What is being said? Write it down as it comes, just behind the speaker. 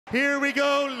Here we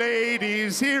go,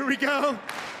 ladies, here we go.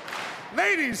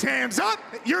 Ladies, hands up,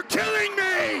 you're killing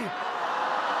me.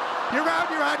 You're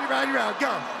out, you're out, you're out, you're out,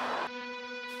 go.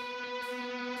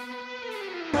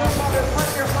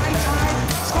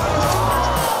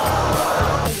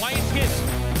 Hawaiian kids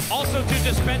also to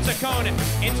dispense a cone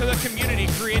into the community,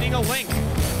 creating a link.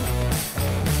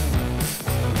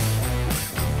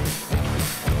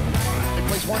 They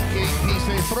place one game piece,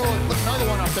 they throw another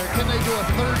one up there. Can they do a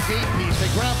third game piece? They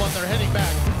grab one, they're heading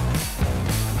back.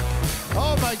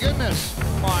 Oh my goodness.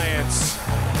 Alliance.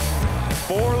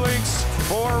 4 links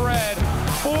for red,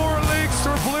 4 links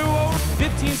for blue.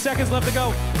 15 seconds left to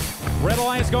go. Red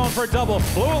Alliance going for a double.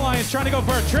 Blue Alliance trying to go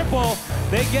for a triple.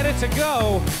 They get it to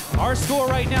go. Our score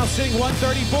right now sitting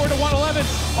 134 to 111.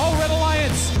 Oh, Red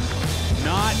Alliance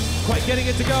not quite getting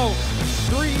it to go.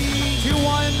 3, 2,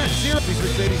 1, 0.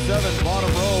 687,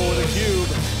 bottom row with a cube.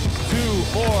 2,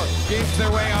 4, games their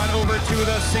way on over to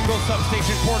the single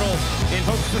substation portal in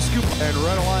hopes to scoop. And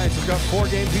Red Alliance has got 4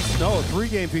 game pieces, no, 3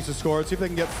 game pieces scored. See if they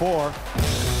can get 4.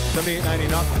 78-90,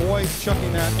 not quite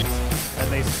chucking that.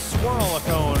 And they swirl a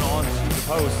cone onto the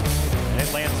post, and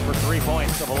it lands for 3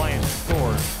 points of Alliance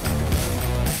scored.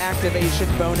 Activation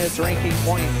bonus ranking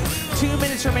point. 2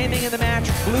 minutes remaining in the match.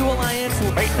 Blue Alliance.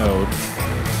 Right node.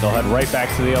 They'll head right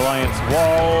back to the Alliance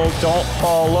wall. Don't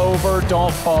fall over,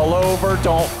 don't fall over,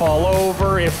 don't fall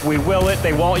over. If we will it,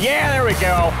 they won't. Yeah, there we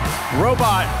go.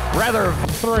 Robot, rather.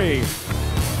 3.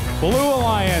 Blue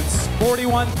Alliance,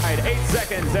 41. 8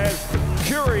 seconds as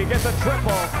Curie gets a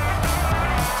triple.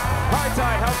 High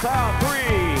tide helps out. 3,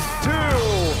 2,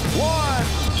 1.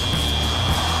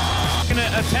 Gonna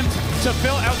attempt to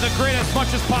fill out the grid as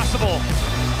much as possible.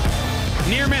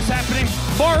 Near miss happening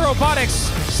for Robotics.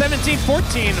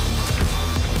 17-14.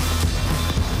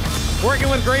 Working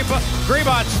with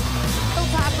Greybots.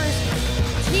 Toppers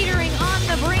teetering on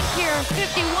the brink here.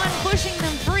 51 pushing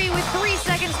them free with 3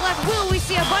 seconds left. Will we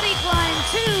see a buddy climb?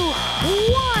 2, 1.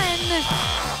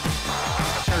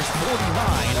 There's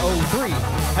 49.03.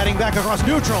 Heading back across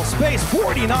neutral space.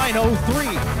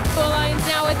 49.03. Alliance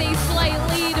now with a slight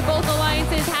lead. Both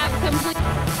alliances have complete.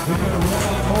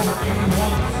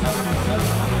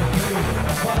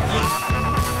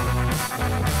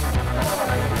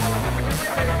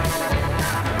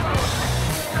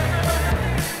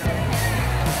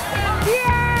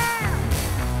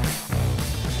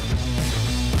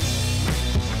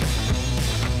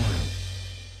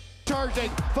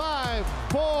 Charging 5,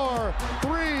 4,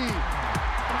 3,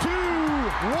 2, 1.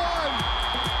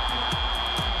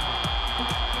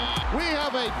 We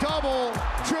have a double,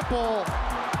 triple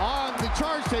on the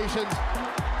charge stations.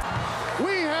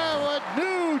 We have a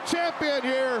new champion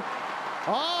here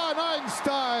on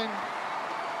Einstein.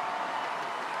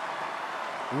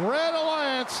 Red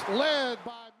Alliance led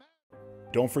by...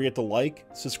 Don't forget to like,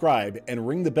 subscribe, and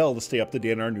ring the bell to stay up to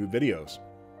date on our new videos.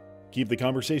 Keep the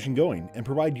conversation going and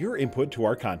provide your input to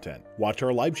our content. Watch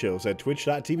our live shows at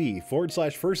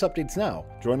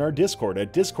twitch.tv/firstupdatesnow. Join our Discord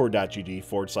at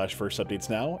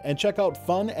discord.gg/firstupdatesnow and check out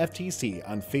Fun FTC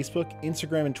on Facebook,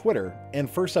 Instagram, and Twitter, and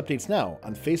First Updates Now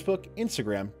on Facebook,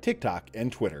 Instagram, TikTok,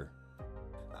 and Twitter.